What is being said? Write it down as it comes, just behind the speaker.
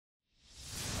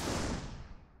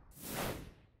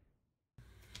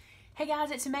Hey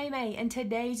guys, it's Maymay, and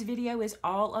today's video is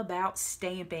all about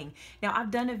stamping. Now,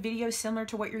 I've done a video similar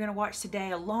to what you're going to watch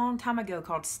today a long time ago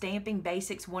called Stamping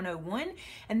Basics 101,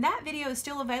 and that video is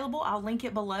still available. I'll link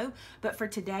it below, but for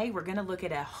today, we're going to look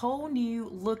at a whole new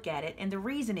look at it, and the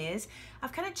reason is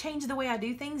I've kind of changed the way I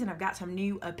do things, and I've got some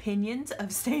new opinions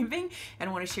of stamping, and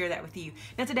I want to share that with you.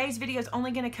 Now, today's video is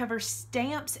only going to cover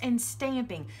stamps and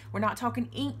stamping. We're not talking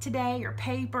ink today or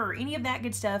paper or any of that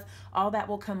good stuff. All that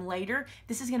will come later.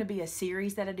 This is going to be a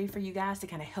series that I do for you guys to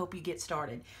kind of help you get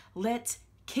started. Let's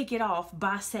kick it off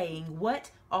by saying, what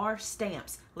are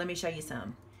stamps? Let me show you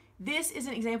some. This is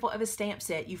an example of a stamp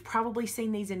set. You've probably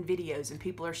seen these in videos and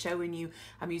people are showing you,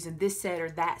 I'm using this set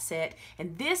or that set.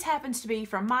 And this happens to be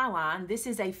from my line. This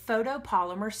is a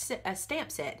photopolymer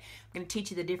stamp set. I'm going to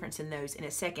teach you the difference in those in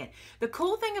a second. The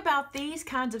cool thing about these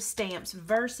kinds of stamps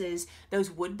versus those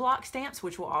wood block stamps,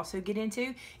 which we'll also get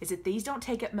into, is that these don't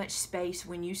take up much space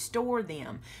when you store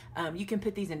them. You can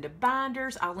put these into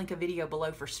binders. I'll link a video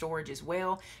below for storage as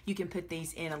well. You can put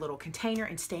these in a little container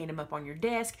and stand them up on your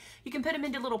desk. You can put them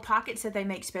into little pockets that they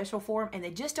make special for them, and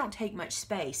they just don't take much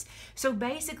space. So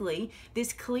basically,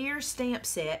 this clear stamp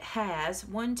set has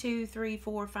 1, 2, 3,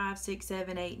 4, 5, 6,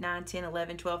 7, 8, 9, 10,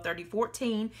 11, 12, 13,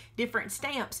 14 different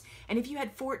stamps. And if you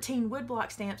had 14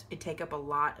 woodblock stamps, it'd take up a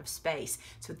lot of space.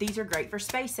 So these are great for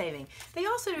space saving. They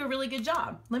also do a really good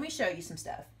job. Let me show you some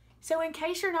stuff. So in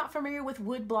case you're not familiar with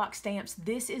woodblock stamps,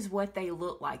 this is what they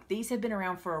look like. These have been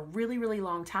around for a really, really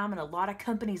long time, and a lot of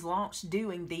companies launched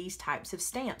doing these types of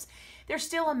stamps. They're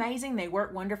still amazing, they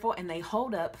work wonderful, and they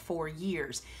hold up for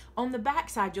years. On the back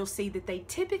side, you'll see that they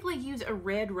typically use a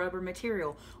red rubber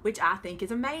material, which I think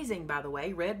is amazing, by the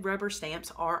way. Red rubber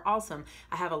stamps are awesome.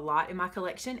 I have a lot in my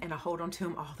collection, and I hold on to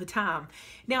them all the time.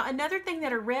 Now, another thing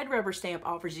that a red rubber stamp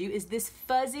offers you is this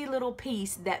fuzzy little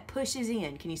piece that pushes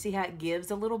in. Can you see how it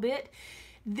gives a little bit?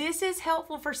 This is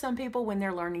helpful for some people when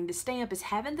they're learning to stamp, is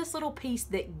having this little piece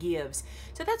that gives.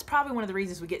 So that's probably one of the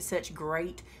reasons we get such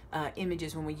great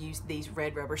images when we use these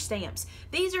red rubber stamps.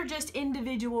 These are just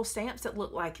individual stamps that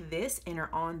look like this and are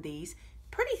on these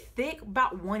pretty thick,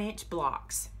 about 1-inch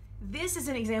blocks. This is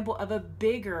an example of a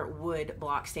bigger wood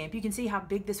block stamp. You can see how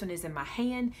big this one is in my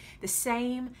hand. The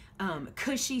same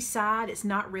cushy side. It's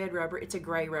not red rubber, it's a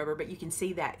gray rubber, but you can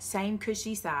see that same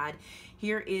cushy side.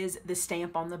 Here is the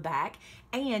stamp on the back,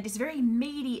 and it's very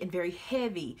meaty and very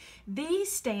heavy.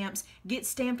 These stamps get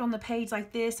stamped on the page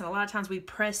like this, and a lot of times we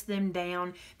press them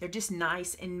down. They're just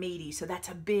nice and meaty, so that's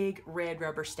a big red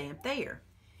rubber stamp there.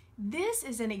 This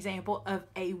is an example of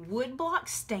a woodblock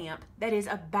stamp that is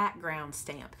a background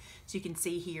stamp. So you can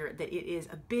see here that it is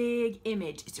a big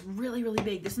image. It's really, really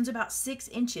big. This one's about 6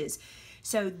 inches.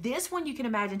 So this one you can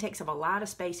imagine takes up a lot of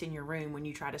space in your room when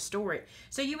you try to store it.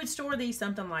 So you would store these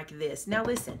something like this. Now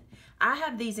listen, I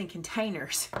have these in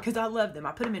containers because I love them.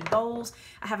 I put them in bowls.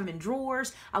 I have them in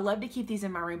drawers. I love to keep these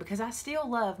in my room because I still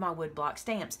love my wood block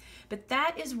stamps. But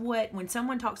that is what, when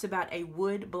someone talks about a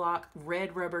wood block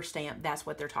red rubber stamp, that's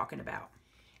what they're talking about.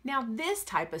 Now this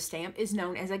type of stamp is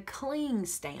known as a cling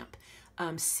stamp.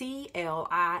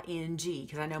 C-L-I-N-G,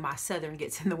 because I know my southern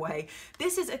gets in the way.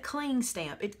 This is a cling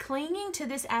stamp. It's clinging to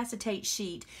this acetate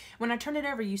sheet. When I turn it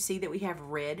over, you see that we have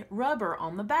red rubber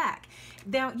on the back.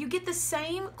 Now, you get the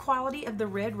same quality of the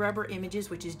red rubber images,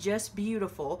 which is just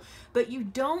beautiful, but you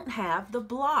don't have the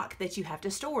block that you have to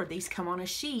store. These come on a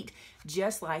sheet,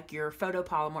 just like your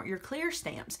photopolymer, your clear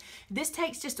stamps. This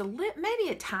takes just maybe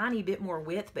a tiny bit more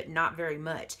width, but not very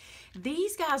much.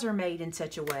 These guys are made in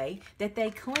such a way that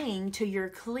they cling to your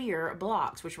clear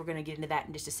blocks, which we're going to get into that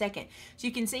in just a second. So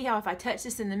you can see how if I touch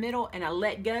this in the middle and I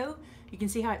let go, you can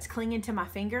see how it's clinging to my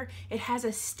finger. It has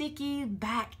a sticky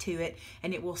back to it,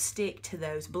 and it will stick to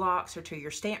those blocks or to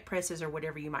your stamp presses or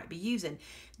whatever you might be using.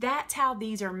 That's how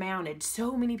these are mounted.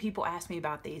 So many people ask me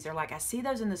about these. They're like, I see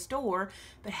those in the store,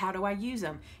 but how do I use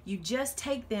them? You just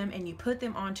take them and you put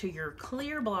them onto your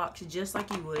clear blocks just like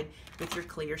you would with your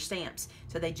clear stamps.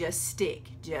 So they just stick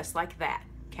just like that,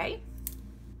 okay?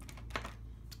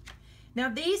 Now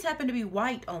these happen to be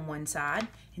white on one side,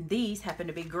 and these happen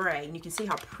to be gray, and you can see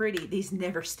how pretty these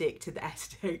never stick to the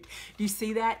acetate. Do you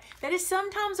see that? That is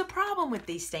sometimes a problem with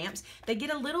these stamps. They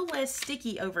get a little less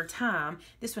sticky over time.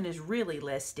 This one is really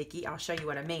less sticky. I'll show you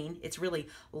what I mean. It's really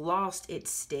lost its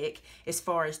stick as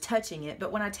far as touching it,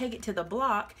 but when I take it to the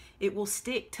block, it will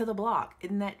stick to the block.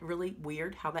 Isn't that really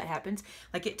weird how that happens?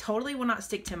 Like, it totally will not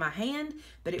stick to my hand,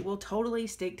 but it will totally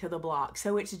stick to the block.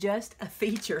 So it's just a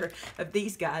feature of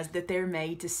these guys that they're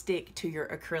made to stick to your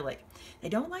acrylic. They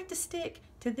don't don't like to stick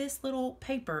to this little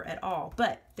paper at all.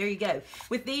 But there you go.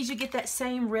 With these, you get that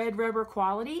same red rubber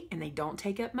quality, and they don't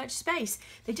take up much space.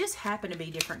 They just happen to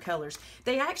be different colors.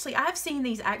 I've seen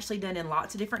these actually done in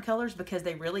lots of different colors because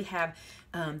they really have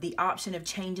the option of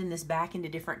changing this back into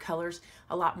different colors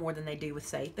a lot more than they do with,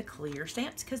 say, the clear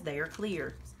stamps, because they are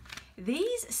clear.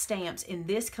 These stamps in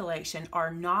this collection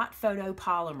are not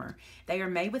photopolymer. They are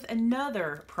made with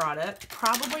another product,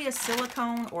 probably a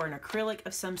silicone or an acrylic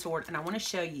of some sort, and I want to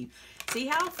show you. See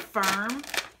how firm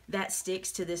that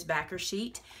sticks to this backer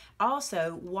sheet?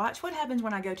 Also, watch what happens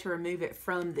when I go to remove it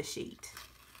from the sheet.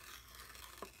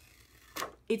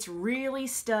 It's really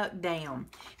stuck down.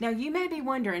 Now you may be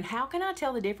wondering, how can I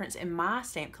tell the difference in my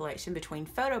stamp collection between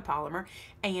photopolymer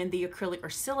and the acrylic or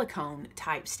silicone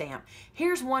type stamp?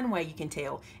 Here's one way you can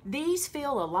tell. These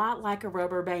feel a lot like a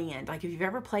rubber band. Like if you've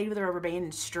ever played with a rubber band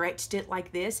and stretched it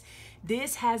like this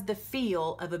has the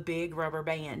feel of a big rubber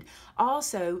band.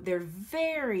 Also, they're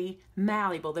very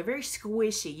malleable. They're very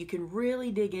squishy. You can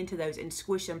really dig into those and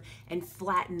squish them and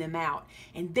flatten them out.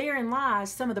 And therein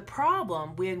lies some of the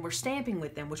problem when we're stamping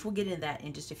with them, which we'll get into that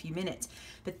in just a few minutes.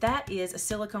 But that is a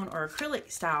silicone or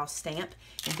acrylic style stamp.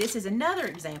 And this is another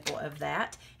example of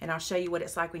that. And I'll show you what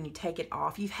it's like when you take it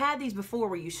off. You've had these before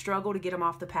where you struggle to get them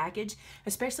off the package,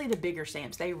 especially the bigger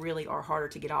stamps. They really are harder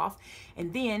to get off.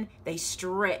 And then they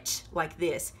stretch like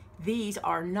this. These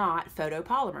are not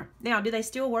photopolymer. Now, do they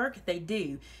still work? They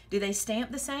do. Do they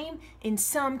stamp the same? In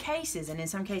some cases, and in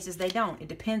some cases they don't. It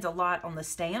depends a lot on the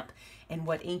stamp and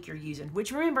what ink you're using,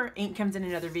 which remember, ink comes in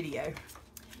another video.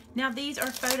 Now these are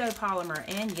photopolymer,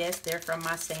 and yes, they're from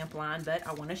my stamp line, but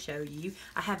I want to show you.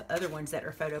 I have other ones that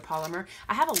are photopolymer.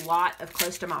 I have a lot of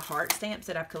close to my heart stamps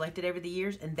that I've collected over the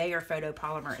years, and they are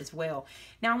photopolymer as well.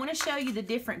 Now I want to show you the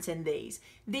difference in these.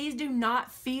 These do not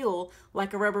feel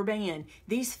like a rubber band.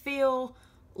 These feel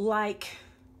like,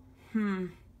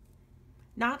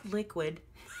 not liquid.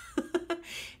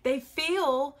 They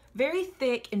feel very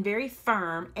thick and very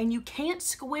firm, and you can't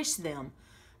squish them.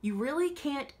 You really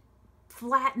can't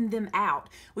flatten them out,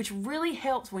 which really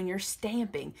helps when you're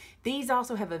stamping. These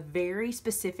also have a very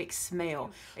specific smell.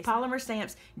 Polymer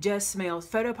stamps just smell,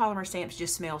 photopolymer stamps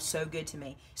just smell so good to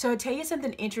me. So I'll tell you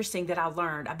something interesting that I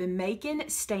learned. I've been making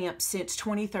stamps since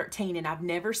 2013, and I've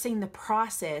never seen the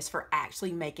process for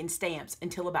actually making stamps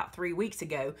until about 3 weeks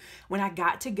ago, when I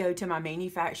got to go to my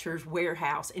manufacturer's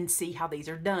warehouse and see how these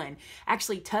are done.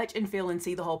 Actually touch and feel and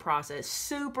see the whole process.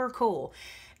 Super cool.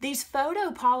 These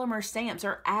photopolymer stamps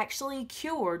are actually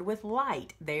cured with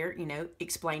light. They're, you know,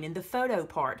 explaining the photo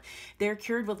part. They're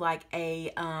cured with like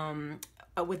an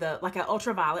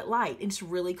ultraviolet light. It's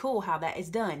really cool how that is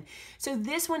done. So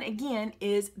this one again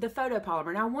is the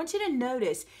photopolymer. Now I want you to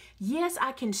notice, yes,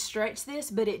 I can stretch this,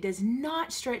 but it does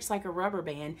not stretch like a rubber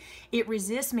band. It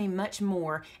resists me much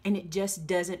more, and it just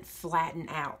doesn't flatten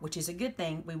out, which is a good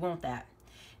thing. We want that.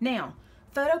 Now,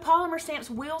 photopolymer stamps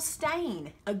will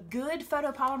stain. A good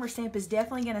photopolymer stamp is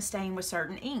definitely going to stain with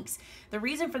certain inks. The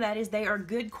reason for that is they are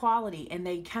good quality, and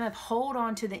they kind of hold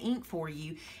on to the ink for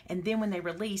you, and then when they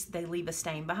release, they leave a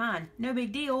stain behind. No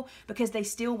big deal, because they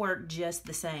still work just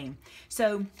the same.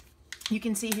 So you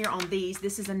can see here on these,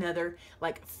 this is another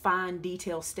like fine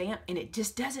detail stamp, and it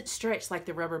just doesn't stretch like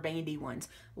the rubber bandy ones.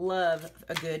 Love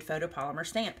a good photopolymer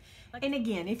stamp. And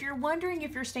again, if you're wondering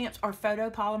if your stamps are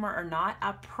photopolymer or not,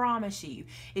 I promise you,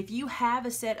 if you have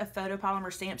a set of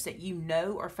photopolymer stamps that you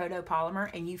know are photopolymer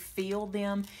and you feel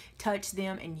them, touch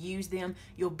them, and use them,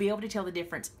 you'll be able to tell the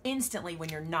difference instantly when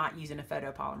you're not using a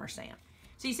photopolymer stamp.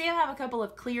 So you see I have a couple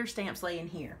of clear stamps laying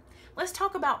here. Let's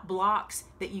talk about blocks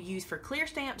that you use for clear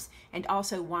stamps and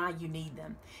also why you need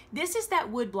them. This is that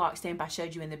wood block stamp I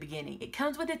showed you in the beginning. It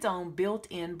comes with its own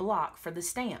built-in block for the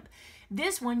stamp.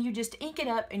 This one, you just ink it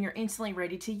up and you're instantly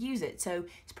ready to use it. So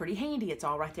it's pretty handy. It's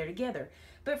all right there together.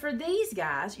 But for these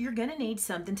guys, you're going to need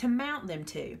something to mount them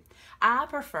to. I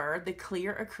prefer the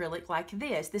clear acrylic like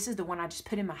this. This is the one I just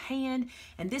put in my hand,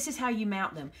 and this is how you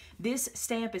mount them. This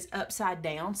stamp is upside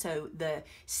down, so the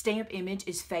stamp image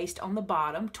is faced on the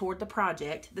bottom toward the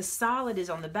project. The solid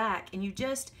is on the back, and you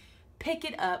just pick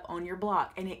it up on your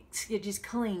block, and it just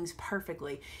clings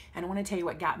perfectly. And I want to tell you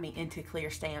what got me into clear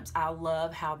stamps. I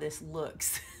love how this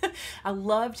looks. I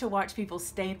love to watch people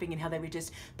stamping and how they would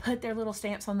just put their little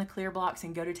stamps on the clear blocks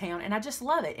and go to town, and I just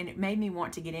love it, and it made me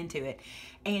want to get into it.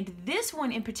 And this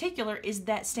one in particular is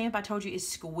that stamp I told you is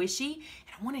squishy,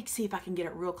 and I want to see if I can get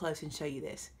it real close and show you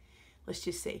this. Let's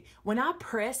just see. When I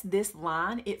press this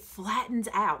line, it flattens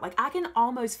out. Like I can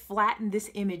almost flatten this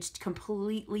image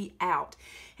completely out.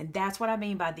 And that's what I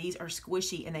mean by these are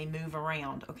squishy and they move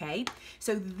around, okay?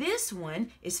 So this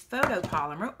one is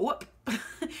photopolymer. Whoop.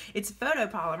 It's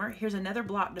photopolymer. Here's another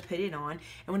block to put it on.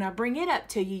 And when I bring it up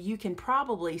to you, you can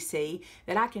probably see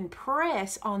that I can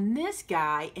press on this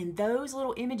guy and those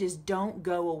little images don't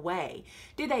go away.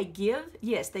 Do they give?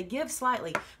 Yes, they give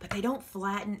slightly, but they don't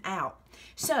flatten out.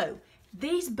 So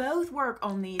these both work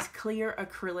on these clear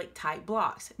acrylic type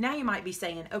blocks. Now you might be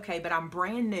saying, okay, but I'm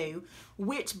brand new.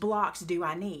 Which blocks do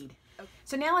I need?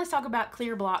 So now let's talk about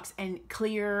clear blocks and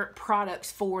clear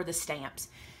products for the stamps.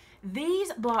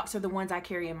 These blocks are the ones I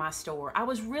carry in my store. I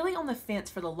was really on the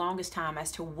fence for the longest time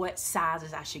as to what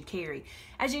sizes I should carry.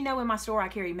 As you know, in my store, I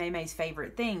carry Maymay's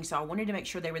favorite things, so I wanted to make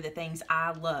sure they were the things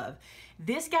I love.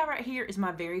 This guy right here is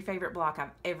my very favorite block I've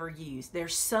ever used.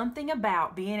 There's something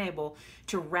about being able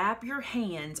to wrap your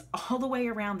hands all the way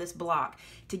around this block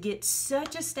to get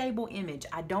such a stable image.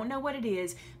 I don't know what it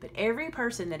is, but every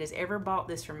person that has ever bought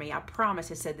this from me, I promise,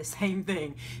 has said the same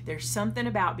thing. There's something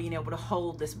about being able to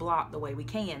hold this block the way we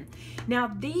can.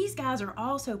 Now, these guys are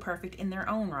also perfect in their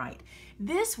own right.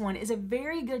 This one is a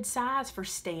very good size for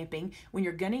stamping when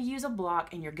you're going to use a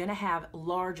block and you're going to have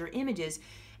larger images.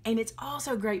 And it's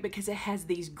also great because it has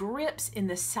these grips in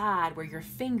the side where your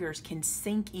fingers can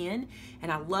sink in.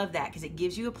 And I love that because it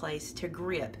gives you a place to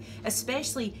grip,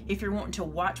 especially if you're wanting to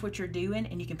watch what you're doing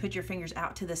and you can put your fingers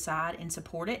out to the side and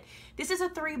support it. This is a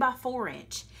 3x4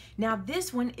 inch. Now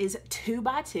this one is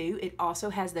 2x2. It also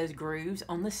has those grooves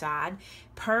on the side.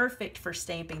 Perfect for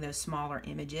stamping those smaller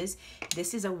images.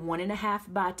 This is a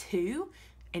 1.5x2.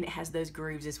 And it has those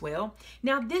grooves as well.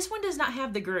 Now this one does not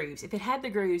have the grooves. If it had the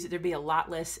grooves, there'd be a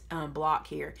lot less block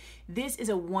here. This is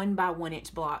a 1x1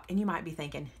 inch block, and you might be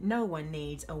thinking, no one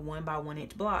needs a 1x1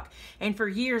 inch block. And for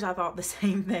years I thought the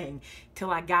same thing till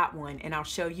I got one, and I'll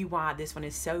show you why this one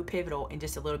is so pivotal in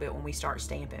just a little bit when we start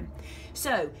stamping.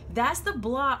 So that's the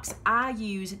blocks I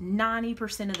use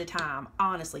 90% of the time.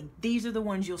 Honestly, these are the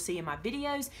ones you'll see in my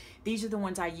videos. These are the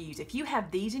ones I use. If you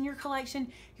have these in your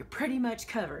collection, you're pretty much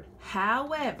covered.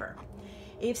 However,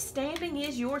 if stamping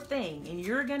is your thing and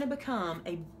you're going to become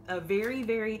a very,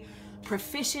 very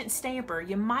proficient stamper,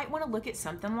 you might want to look at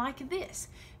something like this.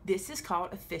 This is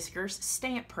called a Fiskars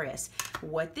stamp press.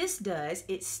 What this does,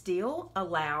 it still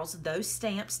allows those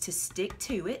stamps to stick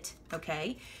to it,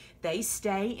 okay? They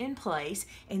stay in place,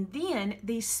 and then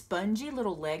these spongy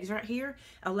little legs right here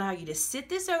allow you to sit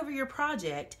this over your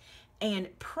project and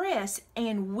press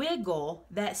and wiggle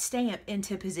that stamp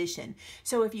into position.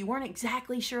 So if you weren't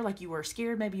exactly sure, like you were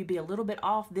scared, maybe you'd be a little bit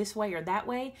off this way or that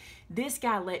way, this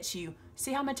guy lets you,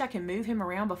 see how much I can move him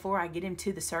around before I get him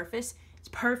to the surface? It's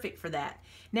perfect for that.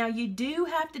 Now you do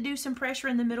have to do some pressure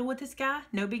in the middle with this guy.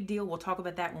 No big deal, we'll talk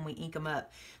about that when we ink them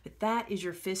up. But that is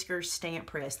your Fiskars stamp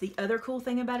press. The other cool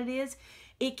thing about it is,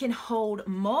 it can hold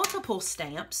multiple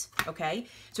stamps, okay?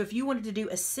 So if you wanted to do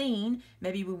a scene,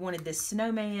 maybe we wanted this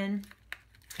snowman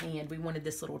and we wanted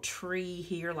this little tree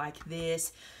here like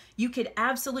this, you could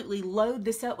absolutely load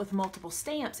this up with multiple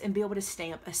stamps and be able to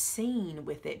stamp a scene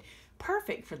with it.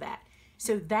 Perfect for that.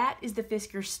 So that is the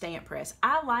Fiskars stamp press.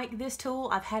 I like this tool.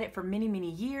 I've had it for many, many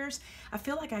years. I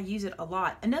feel like I use it a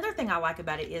lot. Another thing I like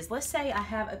about it is, let's say I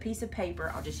have a piece of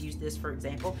paper. I'll just use this for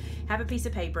example. Have a piece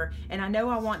of paper and I know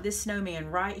I want this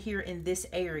snowman right here in this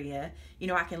area. You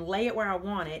know, I can lay it where I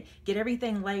want it, get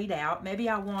everything laid out. Maybe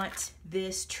I want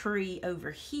this tree over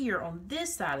here on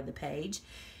this side of the page.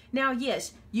 Now,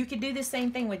 yes, you could do the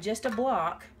same thing with just a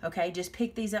block, okay? Just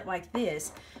pick these up like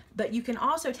this, but you can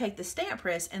also take the stamp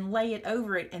press and lay it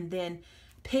over it and then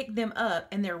pick them up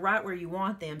and they're right where you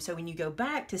want them. So when you go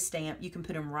back to stamp, you can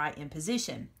put them right in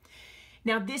position.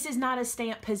 Now, this is not a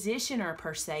stamp positioner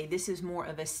per se. This is more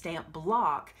of a stamp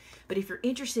block. But if you're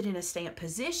interested in a stamp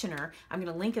positioner, I'm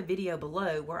going to link a video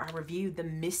below where I reviewed the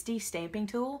Misty stamping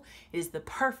tool. It is the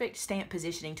perfect stamp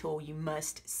positioning tool. You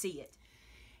must see it.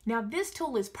 Now this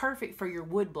tool is perfect for your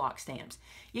wood block stamps.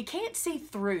 You can't see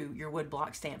through your wood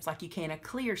block stamps like you can a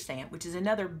clear stamp, which is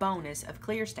another bonus of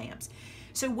clear stamps.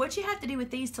 So what you have to do with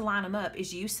these to line them up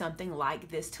is use something like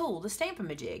this tool, the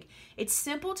Stamp-A-Majig. It's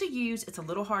simple to use, it's a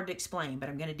little hard to explain, but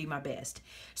I'm going to do my best.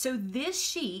 So this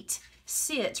sheet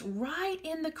sits right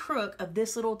in the crook of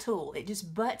this little tool. It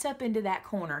just butts up into that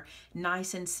corner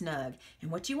nice and snug.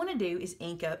 And what you want to do is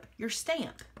ink up your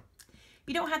stamp.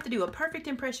 You don't have to do a perfect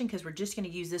impression because we're just going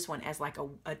to use this one as like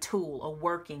a tool, a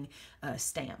working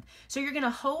stamp. So you're going to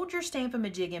hold your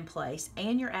Stamp-A-Majig in place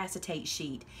and your acetate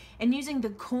sheet, and using the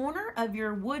corner of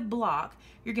your wood block,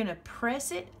 you're going to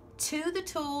press it to the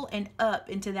tool and up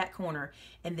into that corner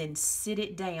and then sit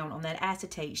it down on that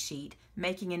acetate sheet,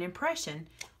 making an impression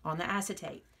on the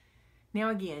acetate. Now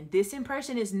again, this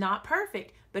impression is not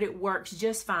perfect, but it works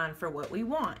just fine for what we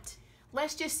want.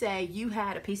 Let's just say you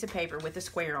had a piece of paper with a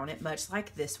square on it, much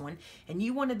like this one, and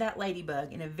you wanted that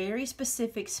ladybug in a very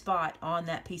specific spot on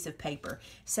that piece of paper,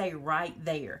 say right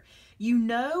there. You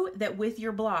know that with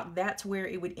your block, that's where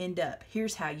it would end up.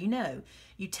 Here's how you know.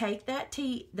 You take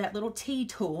that little T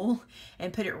tool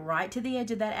and put it right to the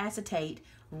edge of that acetate,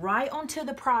 right onto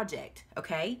the project,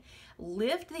 okay?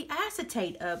 Lift the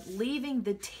acetate up, leaving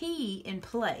the T in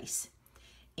place.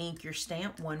 Ink your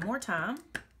stamp one more time.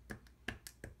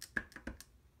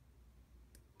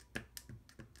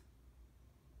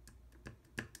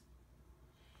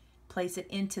 Place it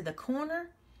into the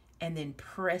corner and then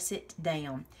press it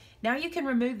down. Now you can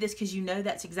remove this because you know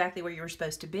that's exactly where you were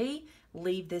supposed to be.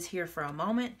 Leave this here for a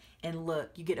moment and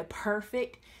look, you get a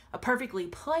perfectly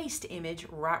placed image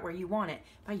right where you want it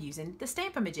by using the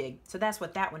Stamp-A-Majig. So that's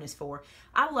what that one is for.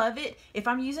 I love it. If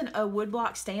I'm using a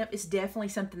woodblock stamp, it's definitely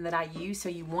something that I use, so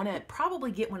you want to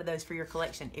probably get one of those for your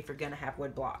collection if you're going to have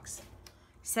wood blocks.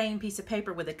 Same piece of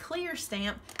paper with a clear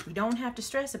stamp, we don't have to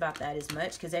stress about that as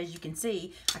much because as you can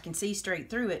see, I can see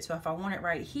straight through it. So if I want it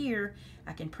right here,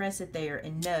 I can press it there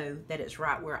and know that it's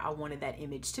right where I wanted that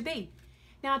image to be.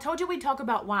 Now I told you we'd talk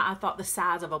about why I thought the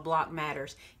size of a block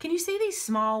matters. Can you see these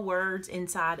small words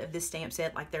inside of this stamp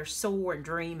set? Like there's soar and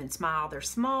dream and smile. They're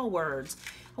small words.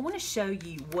 I want to show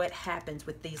you what happens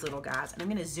with these little guys, and I'm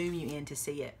going to zoom you in to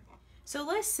see it. So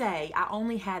let's say I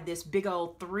only had this big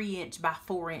old 3" by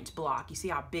 4" block. You see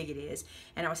how big it is.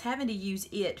 And I was having to use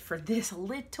it for this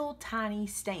little tiny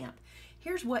stamp.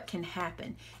 Here's what can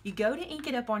happen. You go to ink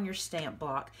it up on your stamp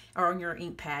block or on your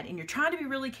ink pad, and you're trying to be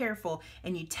really careful,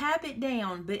 and you tap it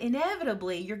down, but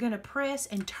inevitably you're going to press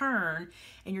and turn,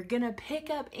 and you're going to pick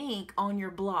up ink on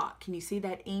your block. Can you see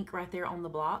that ink right there on the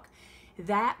block?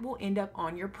 That will end up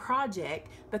on your project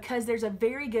because there's a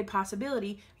very good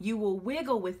possibility you will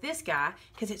wiggle with this guy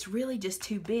because it's really just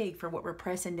too big for what we're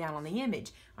pressing down on the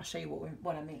image. I'll show you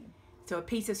what I mean. So a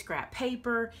piece of scrap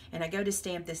paper, and I go to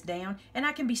stamp this down, and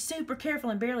I can be super careful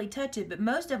and barely touch it, but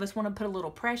most of us want to put a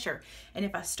little pressure. And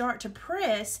if I start to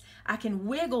press, I can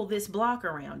wiggle this block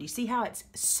around. You see how it's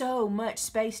so much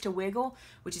space to wiggle,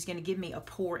 which is going to give me a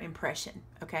poor impression,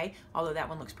 okay? Although that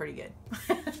one looks pretty good.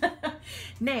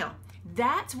 Now,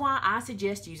 that's why I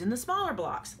suggest using the smaller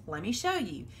blocks. Let me show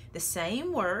you. The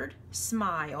same word,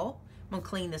 smile. I'm gonna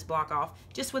clean this block off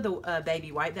just with a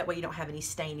baby wipe. That way you don't have any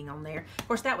staining on there. Of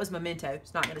course, that was Memento.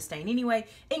 It's not gonna stain anyway.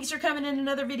 Inks are coming in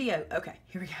another video. Okay,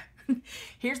 here we go.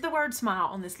 Here's the word smile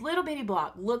on this little bitty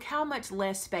block. Look how much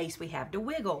less space we have to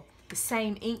wiggle. The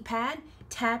same ink pad,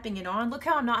 tapping it on. Look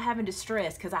how I'm not having to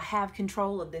stress because I have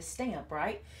control of this stamp,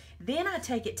 right? Then I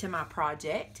take it to my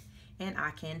project and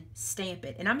I can stamp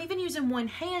it. And I'm even using one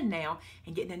hand now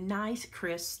and getting a nice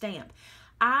crisp stamp.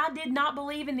 I did not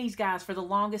believe in these guys for the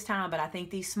longest time, but I think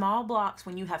these small blocks,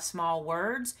 when you have small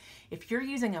words, if you're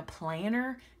using a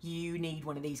planner, you need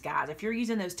one of these guys. If you're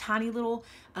using those tiny little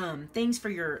things for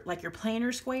your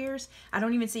planner squares, I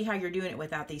don't even see how you're doing it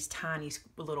without these tiny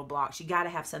little blocks. You got to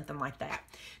have something like that.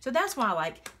 So that's why I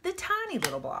like the tiny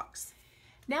little blocks.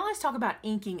 Now let's talk about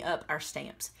inking up our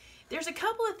stamps. There's a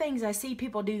couple of things I see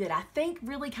people do that I think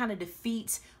really kind of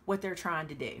defeats what they're trying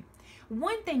to do.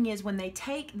 One thing is when they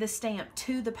take the stamp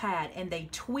to the pad and they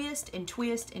twist and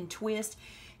twist and twist,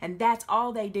 and that's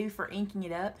all they do for inking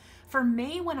it up. For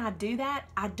me, when I do that,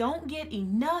 I don't get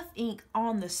enough ink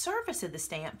on the surface of the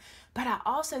stamp, but I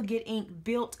also get ink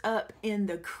built up in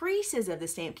the creases of the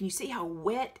stamp. Can you see how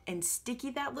wet and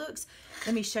sticky that looks?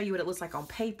 Let me show you what it looks like on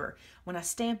paper. When I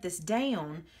stamp this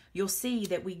down, you'll see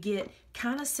that we get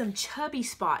kind of some chubby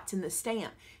spots in the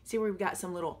stamp. See where we've got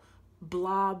some little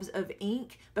blobs of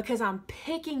ink because I'm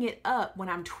picking it up when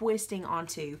I'm twisting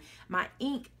onto my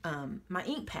ink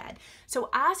pad. So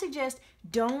I suggest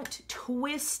don't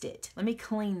twist it. Let me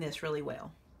clean this really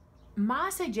well.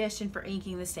 My suggestion for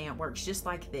inking the stamp works just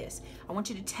like this. I want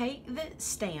you to take the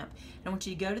stamp and I want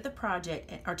you to go to the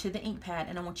project or to the ink pad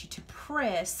and I want you to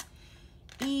press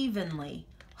evenly.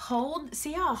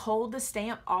 See how I hold the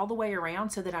stamp all the way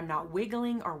around so that I'm not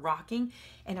wiggling or rocking,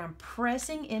 and I'm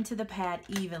pressing into the pad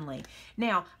evenly.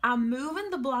 Now, I'm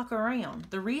moving the block around.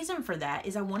 The reason for that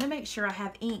is I want to make sure I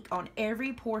have ink on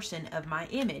every portion of my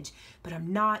image, but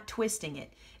I'm not twisting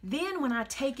it. Then when I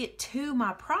take it to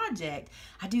my project,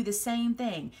 I do the same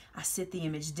thing. I sit the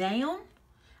image down,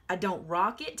 I don't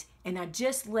rock it, and I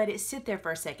just let it sit there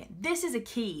for a second. This is a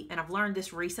key, and I've learned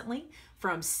this recently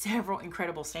from several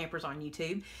incredible stampers on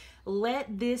YouTube.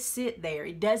 Let this sit there.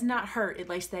 It does not hurt. It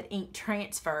lets that ink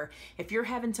transfer. If you're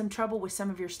having some trouble with some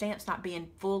of your stamps not being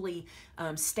fully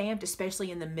stamped,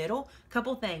 especially in the middle,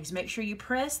 couple things. Make sure you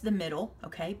press the middle,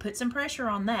 okay? Put some pressure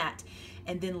on that,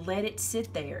 and then let it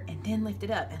sit there, and then lift it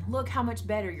up. And look how much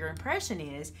better your impression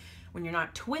is when you're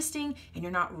not twisting and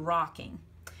you're not rocking.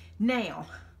 Now,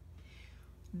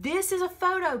 this is a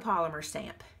photopolymer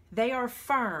stamp. They are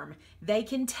firm. They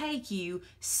can take you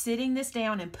sitting this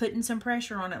down and putting some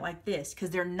pressure on it like this, because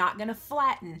they're not going to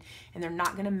flatten and they're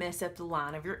not going to mess up the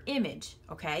line of your image,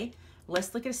 okay?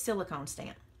 Let's look at a silicone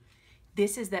stamp.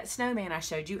 This is that snowman I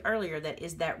showed you earlier that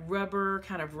is that rubber,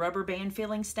 kind of rubber band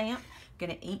feeling stamp. I'm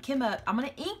going to ink him up. I'm going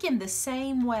to ink him the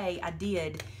same way I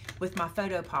did with my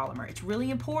photopolymer. It's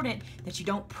really important that you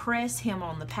don't press him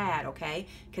on the pad, okay?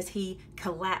 Because he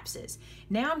collapses.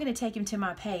 Now I'm going to take him to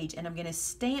my page and I'm going to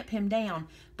stamp him down,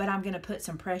 but I'm going to put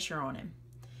some pressure on him.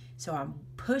 So I'm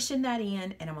pushing that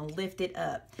in and I'm going to lift it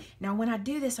up. Now when I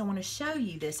do this, I want to show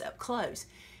you this up close.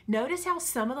 Notice how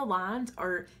some of the lines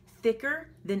are thicker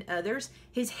than others.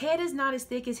 His head is not as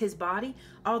thick as his body,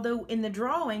 although in the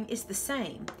drawing it's the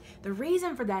same. The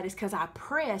reason for that is because I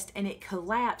pressed and it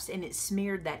collapsed and it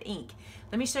smeared that ink.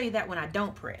 Let me show you that when I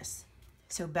don't press.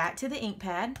 So back to the ink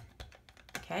pad,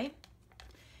 okay?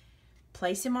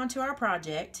 Place him onto our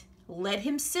project, let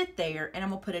him sit there, and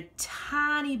I'm gonna put a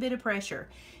tiny bit of pressure.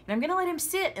 And I'm gonna let him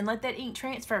sit and let that ink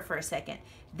transfer for a second.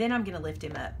 Then I'm gonna lift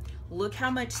him up. Look how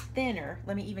much thinner,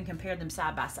 let me even compare them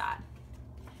side by side.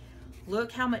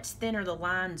 Look how much thinner the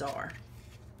lines are.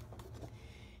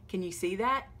 Can you see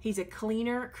that? He's a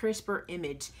cleaner, crisper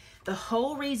image. The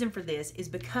whole reason for this is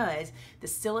because the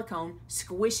silicone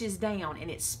squishes down and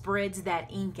it spreads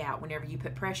that ink out whenever you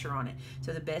put pressure on it.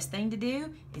 So the best thing to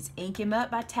do is ink him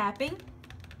up by tapping,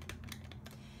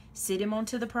 sit him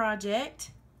onto the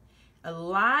project, a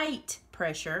light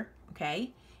pressure,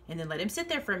 okay? And then let him sit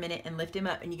there for a minute and lift him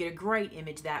up, and you get a great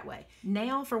image that way.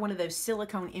 Now for one of those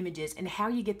silicone images and how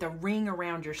you get the ring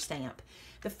around your stamp.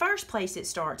 The first place it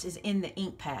starts is in the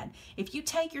ink pad. If you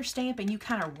take your stamp and you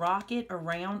kind of rock it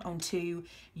around onto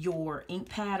your ink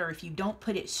pad, or if you don't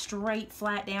put it straight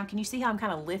flat down, can you see how I'm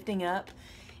kind of lifting up?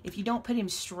 If you don't put him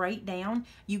straight down,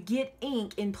 you get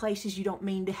ink in places you don't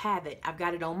mean to have it. I've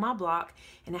got it on my block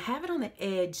and I have it on the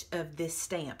edge of this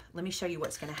stamp. Let me show you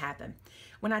what's going to happen.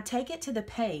 When I take it to the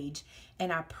page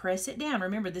and I press it down,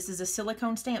 remember this is a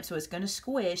silicone stamp so it's going to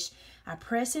squish. I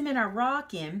press him and I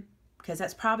rock him because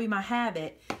that's probably my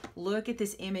habit. Look at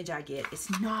this image I get.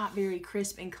 It's not very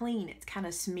crisp and clean. It's kind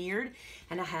of smeared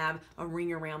and I have a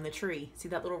ring around the tree. See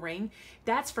that little ring?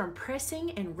 That's from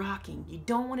pressing and rocking. You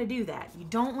don't want to do that. You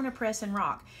don't want to press and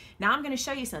rock. Now I'm going to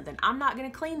show you something. I'm not going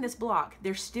to clean this block.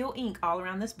 There's still ink all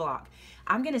around this block.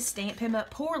 I'm going to stamp him up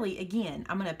poorly again.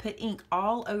 I'm going to put ink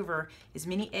all over as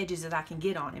many edges as I can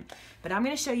get on him. But I'm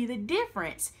going to show you the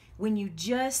difference when you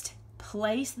just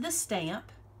place the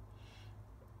stamp,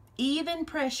 even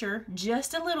pressure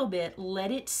just a little bit, let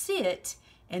it sit,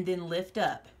 and then lift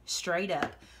up, straight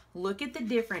up. Look at the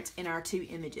difference in our two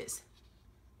images.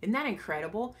 Isn't that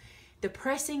incredible? The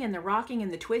pressing and the rocking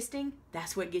and the twisting,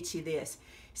 that's what gets you this.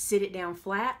 Sit it down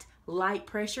flat, light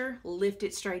pressure, lift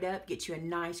it straight up, get you a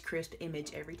nice crisp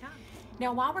image every time.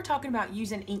 Now while we're talking about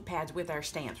using ink pads with our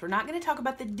stamps, we're not going to talk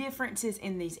about the differences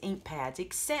in these ink pads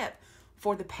except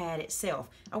for the pad itself.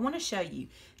 I want to show you.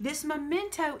 This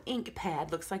Memento ink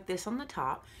pad looks like this on the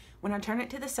top. When I turn it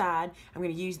to the side, I'm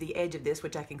going to use the edge of this,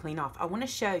 which I can clean off. I want to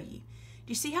show you. Do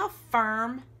you see how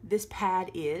firm this pad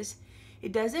is?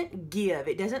 It doesn't give.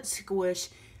 It doesn't squish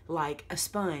like a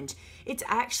sponge. It's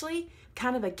actually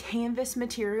kind of a canvas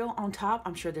material on top.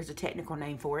 I'm sure there's a technical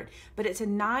name for it, but it's a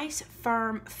nice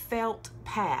firm felt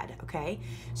pad, okay?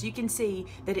 So you can see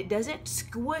that it doesn't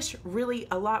squish really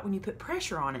a lot when you put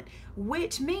pressure on it,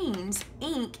 which means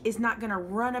ink is not gonna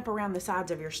run up around the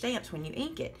sides of your stamps when you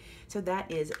ink it. So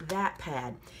that is that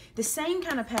pad. The same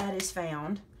kind of pad is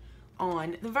found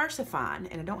on the VersaFine,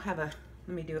 and I don't have a,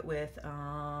 let me do it with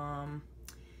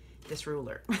this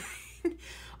ruler.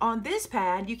 On this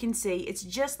pad, you can see it's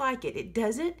just like it. It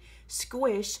doesn't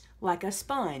squish like a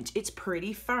sponge. It's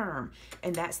pretty firm.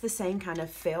 And that's the same kind of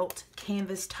felt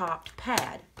canvas topped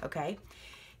pad, okay?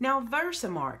 Now,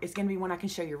 Versamark is going to be one I can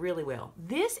show you really well.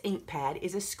 This ink pad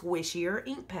is a squishier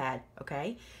ink pad,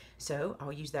 okay? So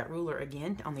I'll use that ruler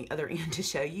again on the other end to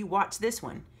show you. Watch this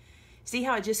one. See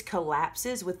how it just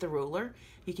collapses with the ruler?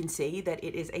 You can see that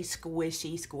it is a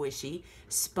squishy,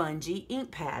 spongy ink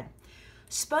pad.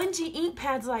 Spongy ink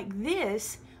pads like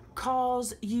this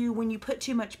cause you, when you put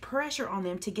too much pressure on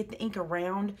them, to get the ink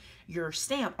around your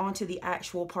stamp onto the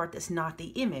actual part that's not the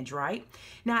image, right?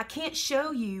 Now, I can't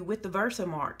show you with the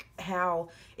Versamark how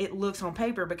it looks on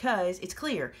paper because it's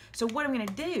clear. So what I'm going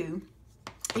to do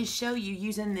is show you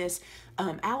using this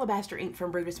alabaster ink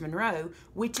from Brutus Monroe,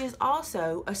 which is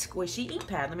also a squishy ink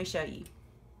pad. Let me show you.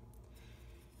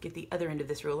 get the other end of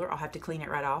this ruler. I'll have to clean it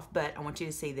right off, but I want you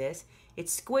to see this.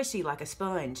 It's squishy like a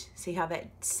sponge. See how that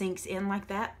sinks in like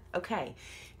that? Okay,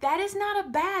 that is not a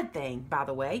bad thing, by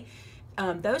the way.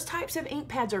 Those types of ink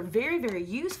pads are very, very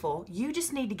useful. You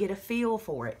just need to get a feel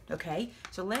for it, okay?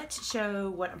 So let's show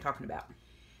what I'm talking about.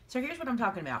 So here's what I'm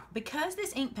talking about. Because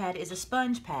this ink pad is a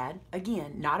sponge pad,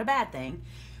 again, not a bad thing,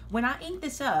 when I ink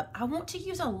this up, I want to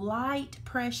use a light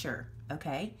pressure,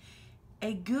 okay?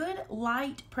 A good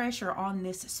light pressure on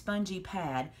this spongy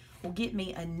pad will get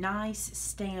me a nice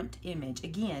stamped image.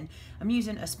 Again, I'm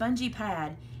using a spongy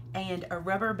pad and a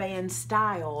rubber band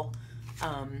style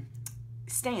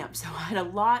stamp, so I had a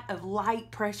lot of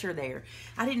light pressure there.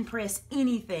 I didn't press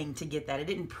anything to get that. I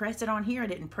didn't press it on here, I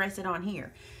didn't press it on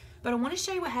here. But I want to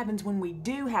show you what happens when we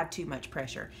do have too much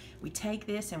pressure. We take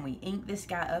this and we ink this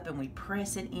guy up and we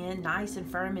press it in nice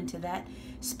and firm into that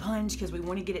sponge because we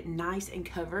want to get it nice and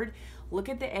covered. Look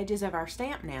at the edges of our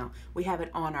stamp now. We have it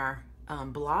on our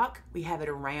block, we have it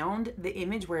around the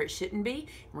image where it shouldn't be.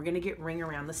 We're going to get ring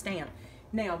around the stamp.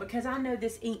 Now, because I know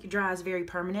this ink dries very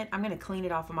permanent, I'm going to clean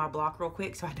it off of my block real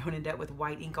quick so I don't end up with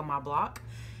white ink on my block,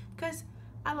 because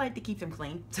I like to keep them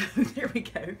clean. So there we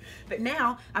go. But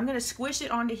now I'm going to squish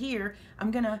it onto here.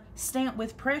 I'm going to stamp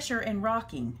with pressure and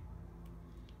rocking.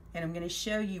 And I'm going to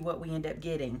show you what we end up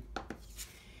getting.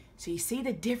 So you see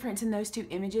the difference in those two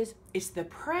images? It's the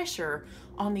pressure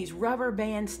on these rubber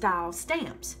band style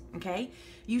stamps, okay?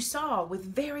 You saw with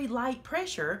very light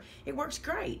pressure, it works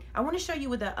great. I want to show you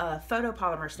with a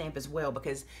photopolymer stamp as well,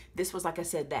 because this was, like I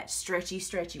said, that stretchy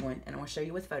one, and I want to show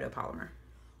you with photopolymer.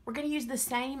 We're going to use the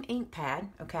same ink pad,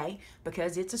 okay,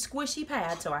 because it's a squishy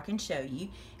pad, so I can show you,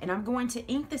 and I'm going to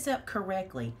ink this up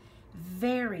correctly.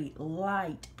 Very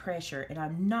light pressure, and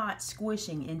I'm not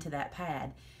squishing into that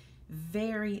pad.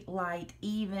 Very light,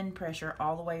 even pressure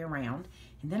all the way around.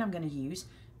 And then I'm going to use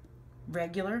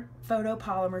regular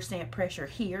photopolymer stamp pressure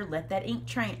here. Let that ink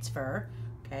transfer,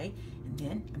 okay? And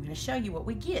then I'm going to show you what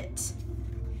we get.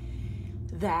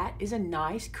 That is a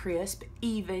nice, crisp,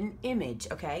 even image,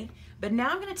 okay? But now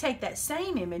I'm going to take that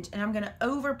same image and I'm going to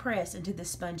overpress into this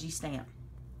spongy stamp,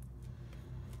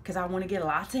 because I want to get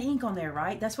lots of ink on there,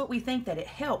 right? That's what we think that it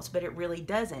helps, but it really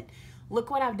doesn't. Look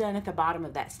what I've done at the bottom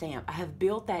of that stamp. I have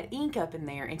built that ink up in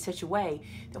there in such a way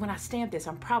that when I stamp this,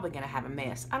 I'm probably going to have a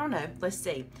mess. I don't know. Let's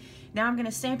see. Now I'm going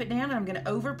to stamp it down and I'm going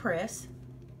to overpress,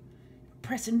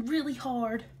 pressing really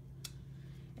hard,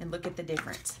 and look at the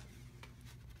difference.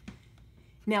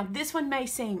 Now this one may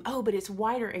seem, oh, but it's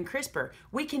whiter and crisper.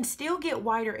 We can still get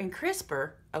whiter and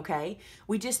crisper, okay?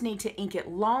 We just need to ink it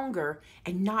longer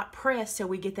and not press so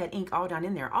we get that ink all down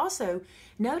in there. Also,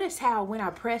 notice how when I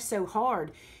press so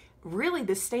hard, really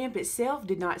the stamp itself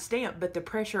did not stamp, but the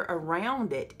pressure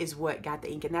around it is what got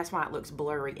the ink, and that's why it looks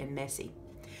blurry and messy.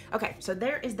 Okay, so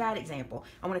there is that example.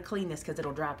 I want to clean this because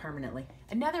it'll dry permanently.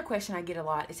 Another question I get a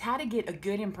lot is how to get a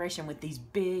good impression with these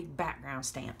big background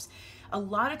stamps. A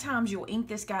lot of times you'll ink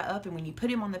this guy up, and when you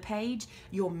put him on the page,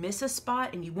 you'll miss a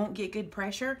spot and you won't get good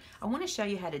pressure. I want to show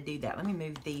you how to do that. Let me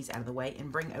move these out of the way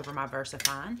and bring over my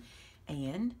VersaFine,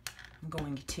 and I'm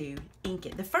going to ink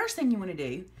it. The first thing you want to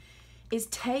do is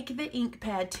take the ink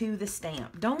pad to the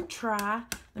stamp. Don't try,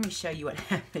 let me show you what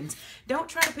happens. Don't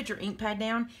try to put your ink pad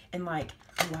down and like,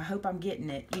 oh, I hope I'm getting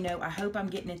it. You know, I hope I'm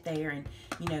getting it there, and,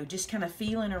 you know, just kind of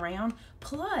feeling around.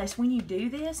 Plus, when you do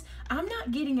this, I'm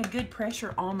not getting a good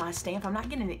pressure on my stamp. I'm not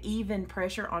getting an even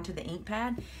pressure onto the ink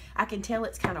pad. I can tell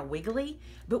it's kind of wiggly,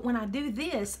 but when I do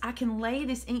this, I can lay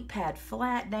this ink pad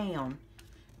flat down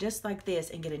just like this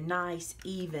and get a nice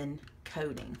even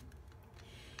coating.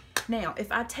 Now,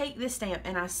 if I take this stamp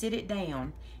and I sit it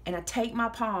down and I take my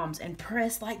palms and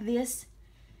press like this,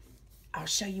 I'll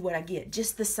show you what I get.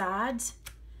 Just the sides.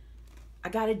 I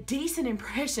got a decent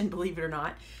impression, believe it or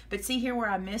not. But see here where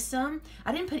I missed some?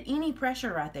 I didn't put any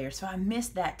pressure right there, so I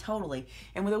missed that totally.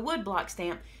 And with a wood block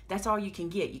stamp, that's all you can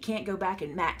get. You can't go back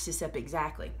and match this up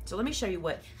exactly. So let me show you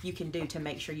what you can do to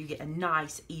make sure you get a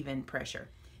nice, even pressure.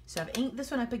 So I've inked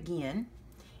this one up again,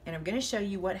 and I'm going to show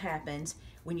you what happens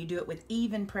when you do it with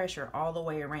even pressure all the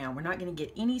way around. We're not going to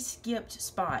get any skipped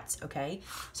spots, okay?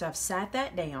 So I've sat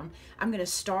that down. I'm going to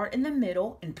start in the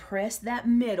middle and press that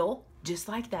middle, just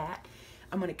like that.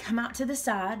 I'm going to come out to the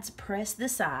sides, press the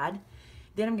side.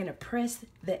 Then I'm going to press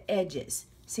the edges.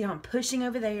 See how I'm pushing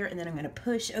over there, and then I'm going to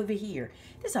push over here.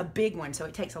 This is a big one, so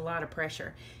it takes a lot of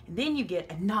pressure. And then you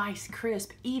get a nice,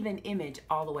 crisp, even image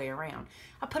all the way around.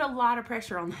 I put a lot of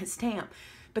pressure on that stamp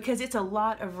because it's a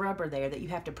lot of rubber there that you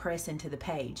have to press into the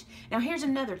page. Now here's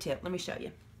another tip. Let me show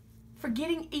you. For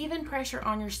getting even pressure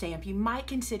on your stamp, you might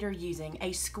consider using a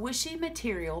squishy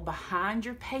material behind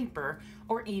your paper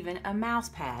or even a mouse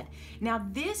pad. Now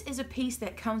this is a piece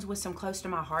that comes with some close to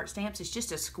my heart stamps. It's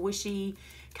just a squishy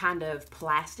kind of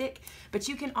plastic, but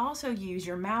you can also use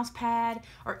your mouse pad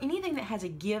or anything that has a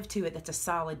give to it that's a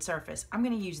solid surface. I'm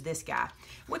going to use this guy.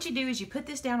 What you do is you put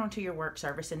this down onto your work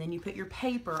surface and then you put your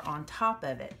paper on top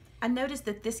of it. I noticed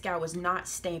that this guy was not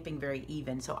stamping very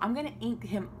even, so I'm going to ink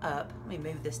him up. Let me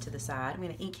move this to the side. I'm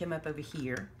going to ink him up over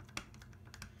here.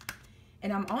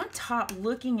 And I'm on top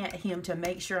looking at him to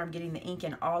make sure I'm getting the ink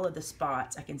in all of the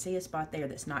spots. I can see a spot there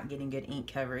that's not getting good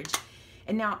ink coverage.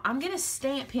 And now I'm going to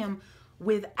stamp him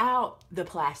without the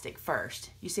plastic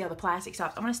first. You see how the plastic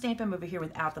stops? I'm going to stamp him over here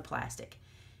without the plastic.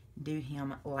 Do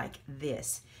him like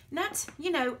this. And that's,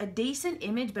 you know, a decent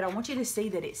image, but I want you to see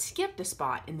that it skipped a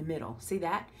spot in the middle. See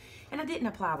that? And I didn't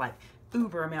apply like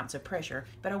uber amounts of pressure,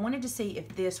 but I wanted to see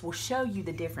if this will show you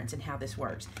the difference in how this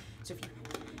works.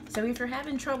 So if you're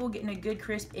having trouble getting a good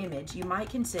crisp image, you might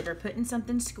consider putting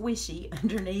something squishy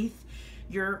underneath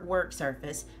your work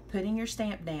surface, putting your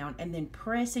stamp down, and then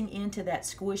pressing into that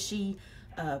squishy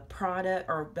product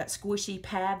or that squishy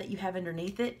pad that you have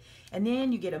underneath it, and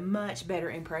then you get a much better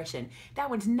impression. That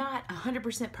one's not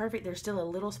 100% perfect. There's still a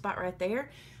little spot right there,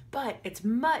 but it's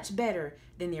much better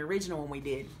than the original one we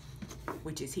did,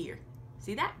 which is here.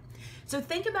 See that? So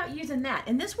think about using that.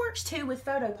 And this works too with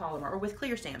photopolymer or with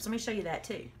clear stamps. Let me show you that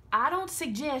too. I don't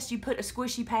suggest you put a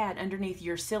squishy pad underneath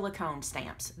your silicone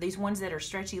stamps. These ones that are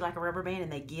stretchy like a rubber band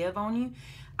and they give on you.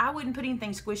 I wouldn't put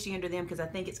anything squishy under them because I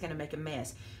think it's going to make a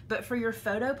mess. But for your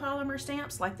photopolymer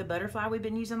stamps, like the butterfly we've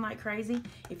been using like crazy,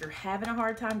 if you're having a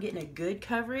hard time getting a good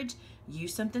coverage,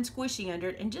 use something squishy under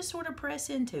it and just sort of press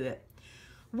into it.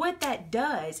 What that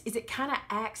does is it kind of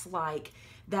acts like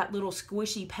that little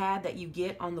squishy pad that you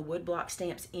get on the woodblock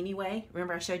stamps anyway.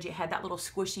 Remember I showed you it had that little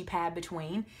squishy pad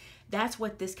between? That's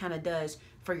what this kind of does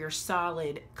for your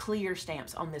solid clear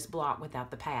stamps on this block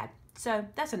without the pad. So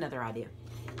that's another idea.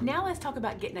 Now let's talk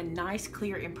about getting a nice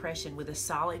clear impression with a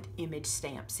solid image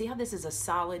stamp. See how this is a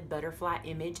solid butterfly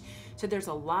image? So there's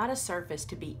a lot of surface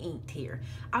to be inked here.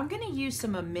 I'm going to use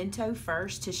some Memento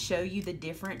first to show you the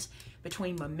difference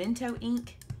between Memento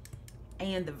ink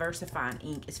and the VersaFine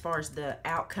ink as far as the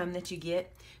outcome that you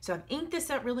get. So I've inked this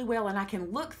up really well and I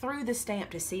can look through the stamp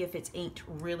to see if it's inked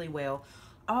really well.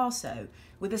 Also,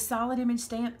 with a solid image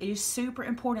stamp, it is super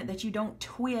important that you don't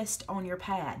twist on your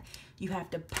pad. You have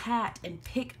to pat and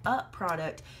pick up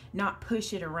product, not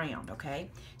push it around, okay?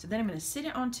 So then I'm going to sit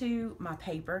it onto my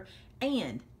paper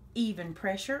and even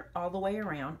pressure all the way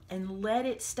around and let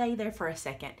it stay there for a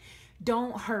second.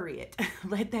 Don't hurry it.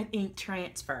 Let that ink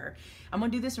transfer. I'm going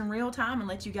to do this in real time and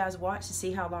let you guys watch to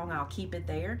see how long I'll keep it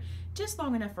there. Just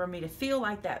long enough for me to feel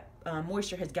like that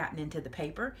moisture has gotten into the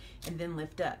paper and then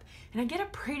lift up. And I get a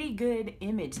pretty good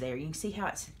image there. You can see how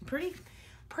it's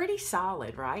pretty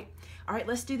solid, right? All right,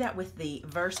 let's do that with the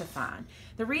VersaFine.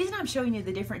 The reason I'm showing you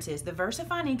the difference is the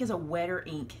VersaFine ink is a wetter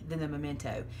ink than the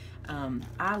Memento.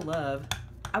 I love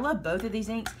both of these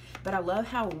inks, but I love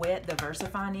how wet the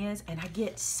VersaFine is, and I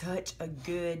get such a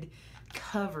good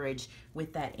coverage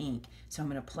with that ink. So I'm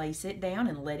going to place it down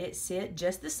and let it sit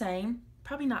just the same.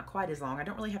 Probably not quite as long. I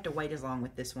don't really have to wait as long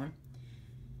with this one.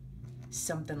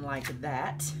 Something like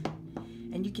that.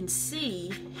 And you can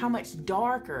see how much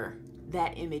darker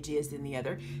that image is than the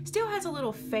other. Still has a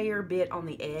little fair bit on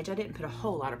the edge. I didn't put a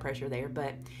whole lot of pressure there,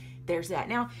 but there's that.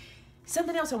 Now,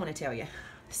 something else I want to tell you.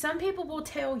 Some people will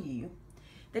tell you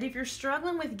that if you're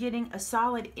struggling with getting a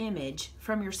solid image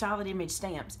from your solid image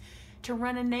stamps, to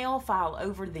run a nail file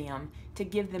over them to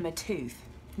give them a tooth.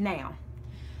 Now,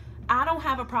 I don't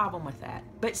have a problem with that,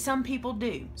 but some people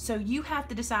do. So you have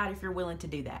to decide if you're willing to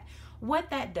do that. What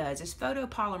that does is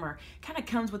photopolymer kind of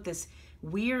comes with this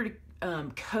weird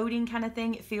coating kind of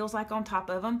thing it feels like on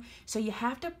top of them. So you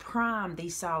have to prime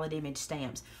these solid image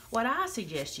stamps. What I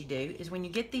suggest you do is when you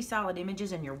get these solid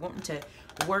images and you're wanting to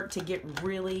work to get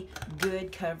really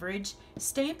good coverage,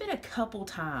 stamp it a couple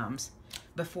times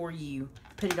before you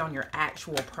put it on your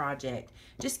actual project.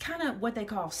 Just kind of what they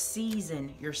call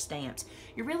season your stamps.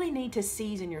 You really need to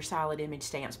season your solid image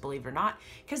stamps, believe it or not,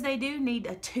 because they do need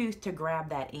a tooth to grab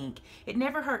that ink. It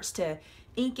never hurts to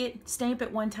ink it, stamp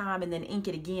it one time, and then ink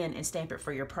it again and stamp it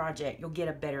for your project. You'll get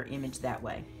a better image that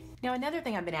way. Now, another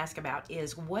thing I've been asked about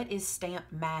is what is stamp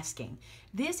masking?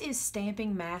 This is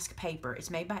stamping mask paper.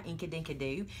 It's made by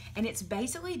Inkadinkadoo, and it's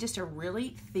basically just a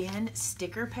really thin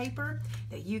sticker paper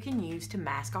that you can use to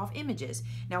mask off images.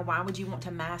 Now, why would you want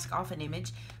to mask off an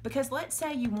image? Because let's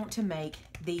say you want to make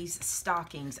these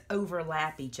stockings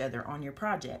overlap each other on your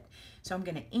project. So I'm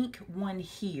going to ink one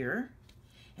here,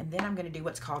 and then I'm going to do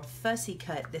what's called fussy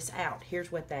cut this out.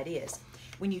 Here's what that is.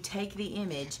 When you take the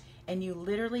image and you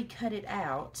literally cut it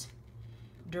out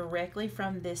directly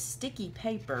from this sticky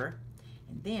paper,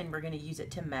 and then we're going to use it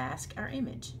to mask our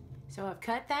image. So I've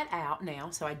cut that out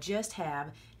now, so I just have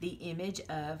the image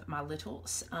of my little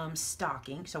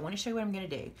stocking. So I want to show you what I'm going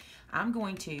to do. I'm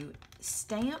going to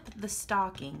stamp the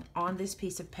stocking on this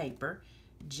piece of paper,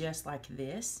 just like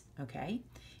this, okay?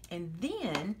 And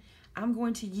then I'm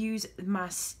going to use my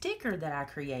sticker that I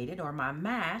created, or my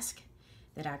mask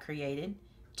that I created,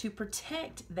 to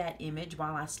protect that image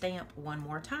while I stamp one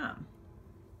more time.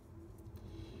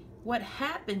 What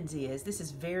happens is, this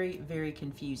is very, very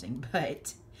confusing,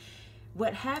 but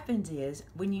what happens is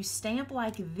when you stamp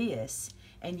like this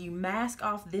and you mask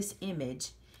off this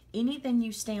image, anything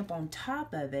you stamp on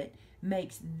top of it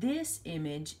makes this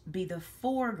image be the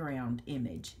foreground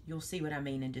image. You'll see what I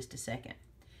mean in just a second.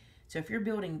 So if you're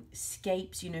building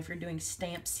scapes, you know, if you're doing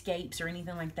stamp scapes or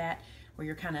anything like that, where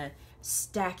you're kind of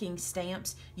stacking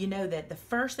stamps, you know that the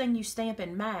first thing you stamp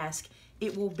and mask,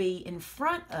 it will be in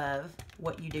front of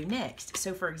what you do next.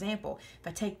 So for example, if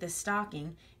I take this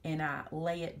stocking and I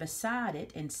lay it beside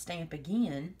it and stamp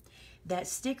again, that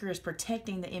sticker is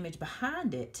protecting the image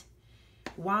behind it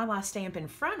while I stamp in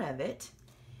front of it.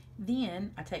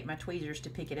 Then I take my tweezers to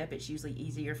pick it up. It's usually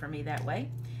easier for me that way.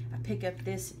 I pick up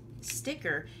this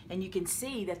sticker and you can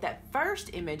see that that first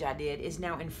image I did is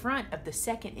now in front of the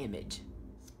second image.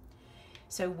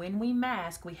 So when we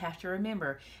mask, we have to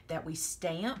remember that we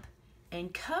stamp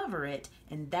and cover it,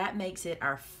 and that makes it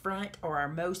our front or our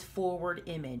most forward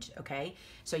image, okay?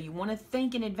 So you want to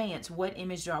think in advance, what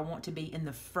image do I want to be in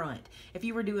the front? If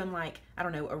you were doing like, I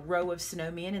don't know, a row of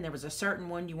snowmen and there was a certain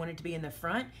one you wanted to be in the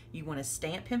front, you want to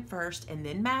stamp him first and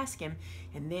then mask him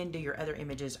and then do your other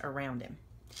images around him.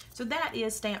 So that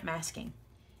is stamp masking.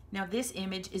 Now this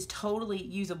image is totally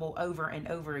usable over and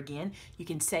over again. You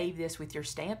can save this with your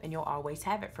stamp and you'll always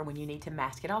have it for when you need to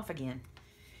mask it off again.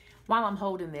 While I'm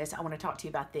holding this, I want to talk to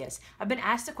you about this. I've been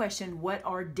asked the question, what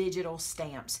are digital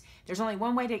stamps? There's only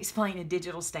one way to explain a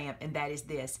digital stamp, and that is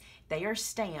this. They are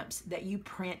stamps that you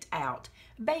print out.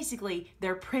 Basically,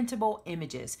 they're printable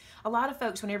images. A lot of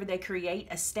folks, whenever they create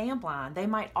a stamp line, they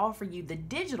might offer you the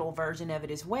digital version of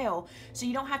it as well, so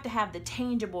you don't have to have the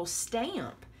tangible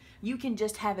stamp. You can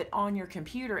just have it on your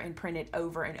computer and print it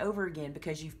over and over again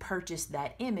because you've purchased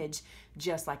that image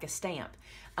just like a stamp.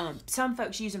 Some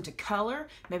folks use them to color.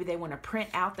 Maybe they want to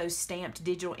print out those stamped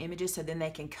digital images so then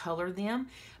they can color them.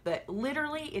 But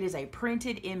literally, it is a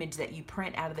printed image that you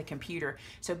print out of the computer.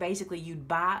 So basically, you'd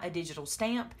buy a digital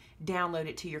stamp, download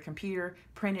it to your computer,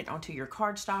 print it onto your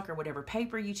cardstock or whatever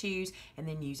paper you choose, and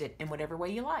then use it in whatever way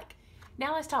you like.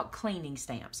 Now let's talk cleaning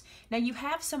stamps. Now you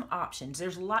have some options.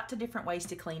 There's lots of different ways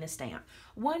to clean a stamp.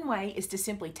 One way is to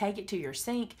simply take it to your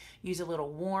sink, use a little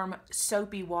warm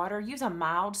soapy water, use a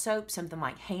mild soap, something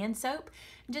like hand soap,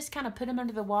 and just kind of put them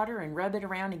under the water and rub it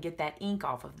around and get that ink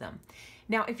off of them.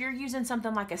 Now if you're using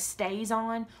something like a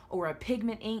StazOn or a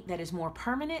pigment ink that is more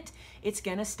permanent, it's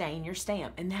gonna stain your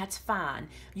stamp, and that's fine.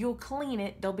 You'll clean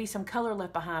it, there'll be some color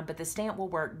left behind, but the stamp will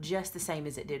work just the same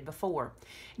as it did before.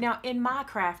 Now in my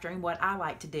craft room, what I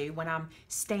like to do when I'm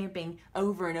stamping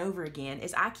over and over again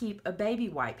is I keep a baby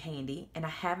wipe handy and I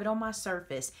have it on my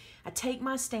surface. I take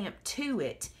my stamp to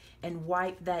it and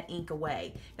wipe that ink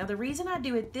away. Now the reason I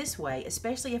do it this way,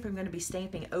 especially if I'm going to be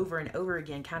stamping over and over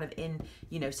again, kind of in,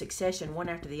 you know, succession, one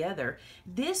after the other,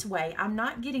 this way I'm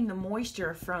not getting the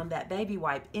moisture from that baby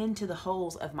wipe into the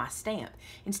holes of my stamp.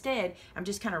 Instead, I'm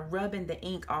just kind of rubbing the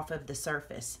ink off of the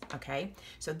surface, okay?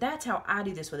 So that's how I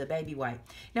do this with a baby wipe.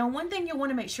 Now one thing you'll want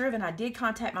to make sure of, and I did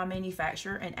contact my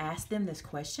manufacturer and ask them this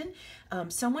question,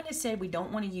 someone has said we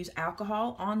don't want to use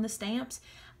alcohol on the stamps.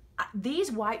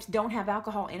 These wipes don't have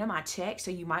alcohol in them, I checked, so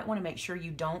you might want to make sure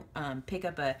you don't pick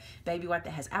up a baby wipe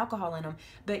that has alcohol in them.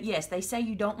 But yes, they say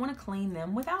you don't want to clean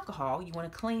them with alcohol. You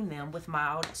want to clean them with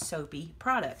mild soapy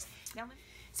products.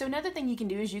 So another thing you can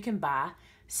do is you can buy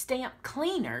stamp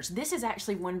cleaners. This is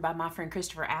actually one by my friend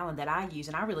Christopher Allen that I use,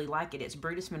 and I really like it. It's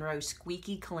Brutus Monroe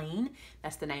Squeaky Clean.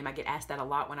 That's the name. I get asked that a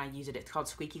lot when I use it. It's called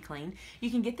Squeaky Clean. You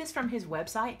can get this from his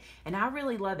website, and I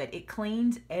really love it. It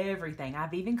cleans everything.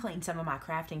 I've even cleaned some of my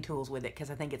crafting tools with it because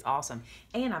I think it's awesome,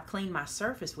 and I've cleaned my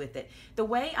surface with it. The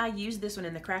way I use this one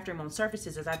in the craft room on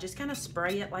surfaces is I just kind of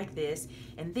spray it like this,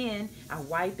 and then I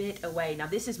wipe it away. Now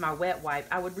this is my wet wipe.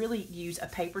 I would really use a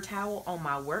paper towel on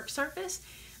my work surface,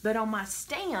 but on my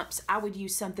stamps, I would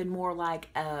use something more like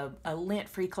a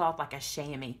lint-free cloth, like a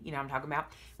chamois. You know what I'm talking about?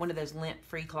 One of those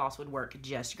lint-free cloths would work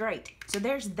just great. So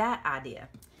there's that idea.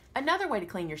 Another way to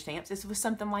clean your stamps is with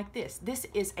something like this. This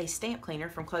is a stamp cleaner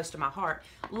from Close to My Heart.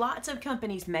 Lots of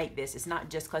companies make this. It's not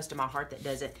just Close to My Heart that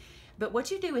does it. But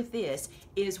what you do with this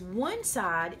is one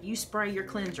side you spray your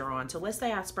cleanser on. So let's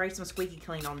say I spray some Squeaky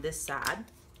Clean on this side.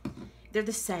 They're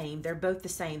the same. They're both the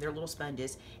same. They're little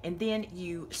sponges. And then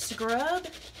you scrub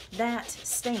that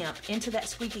stamp into that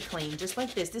Squeaky Clean just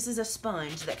like this. This is a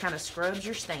sponge that kind of scrubs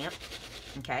your stamp.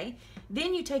 Okay.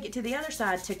 Then you take it to the other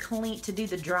side to clean, to do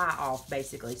the dry off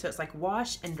basically. So it's like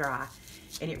wash and dry.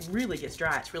 And it really gets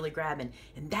dry. It's really grabbing.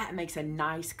 And that makes a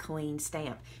nice clean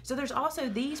stamp. So there's also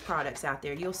these products out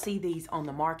there. You'll see these on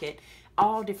the market.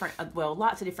 All different, well,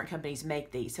 lots of different companies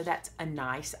make these. So that's a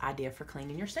nice idea for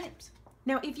cleaning your stamps.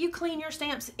 Now, if you clean your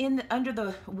stamps under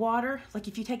the water, like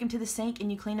if you take them to the sink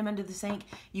and you clean them under the sink,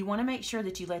 you want to make sure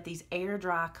that you let these air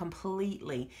dry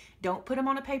completely. Don't put them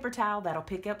on a paper towel. That'll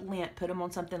pick up lint. Put them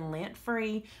on something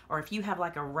lint-free, or if you have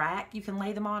like a rack, you can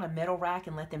lay them on, a metal rack,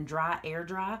 and let them dry, air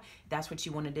dry. That's what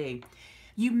you want to do.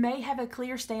 You may have a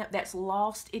clear stamp that's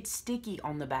lost its sticky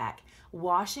on the back.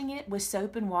 Washing it with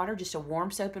soap and water, just a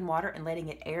warm soap and water, and letting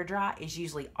it air dry is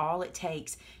usually all it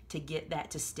takes to get that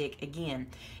to stick again.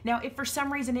 Now, if for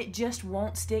some reason it just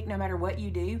won't stick no matter what you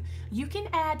do, you can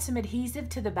add some adhesive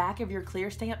to the back of your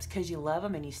clear stamps because you love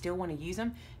them and you still want to use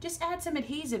them. Just add some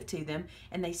adhesive to them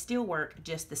and they still work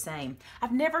just the same.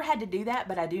 I've never had to do that,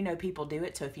 but I do know people do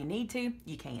it, so if you need to,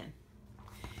 you can.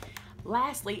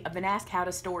 Lastly, I've been asked how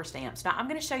to store stamps. Now, I'm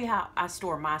going to show you how I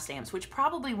store my stamps, which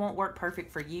probably won't work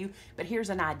perfect for you, but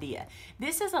here's an idea.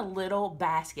 This is a little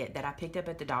basket that I picked up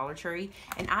at the Dollar Tree,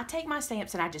 and I take my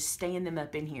stamps and I just stand them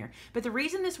up in here. But the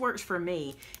reason this works for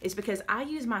me is because I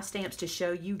use my stamps to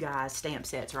show you guys stamp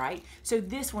sets, right? So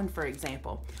this one, for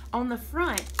example, on the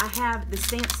front, I have the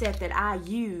stamp set that I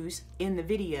use in the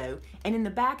video, and in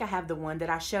the back, I have the one that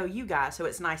I show you guys, so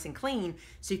it's nice and clean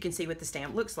so you can see what the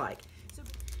stamp looks like.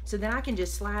 So then I can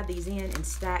just slide these in and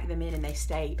stack them in and they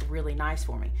stay really nice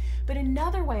for me. But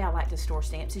another way I like to store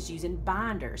stamps is using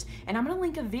binders. And I'm gonna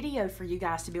link a video for you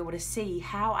guys to be able to see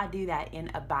how I do that in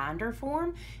a binder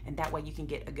form, and that way you can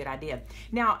get a good idea.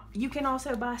 Now, you can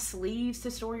also buy sleeves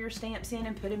to store your stamps in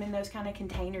and put them in those kind of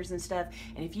containers and stuff.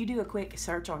 And if you do a quick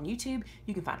search on YouTube,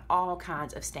 you can find all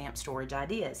kinds of stamp storage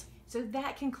ideas. So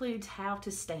that concludes how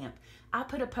to stamp. I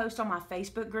put a post on my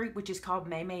Facebook group, which is called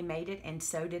Maymay Made It, and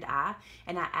so did I.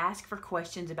 And I asked for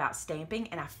questions about stamping,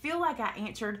 and I feel like I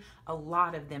answered a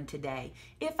lot of them today.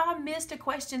 If I missed a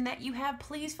question that you have,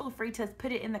 please feel free to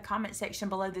put it in the comment section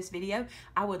below this video.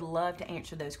 I would love to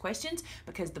answer those questions,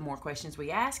 because the more questions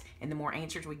we ask and the more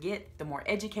answers we get, the more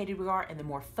educated we are and the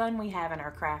more fun we have in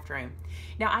our craft room.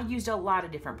 Now, I used a lot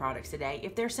of different products today.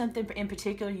 If there's something in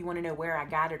particular you want to know where I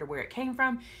got it or where it came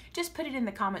from, just put it in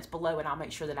the comments below and I'll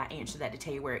make sure that I answer that to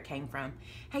tell you where it came from.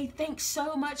 Hey, thanks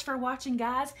so much for watching,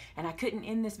 guys, and I couldn't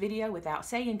end this video without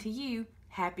saying to you,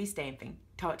 happy stamping.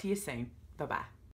 Talk to you soon. Bye-bye.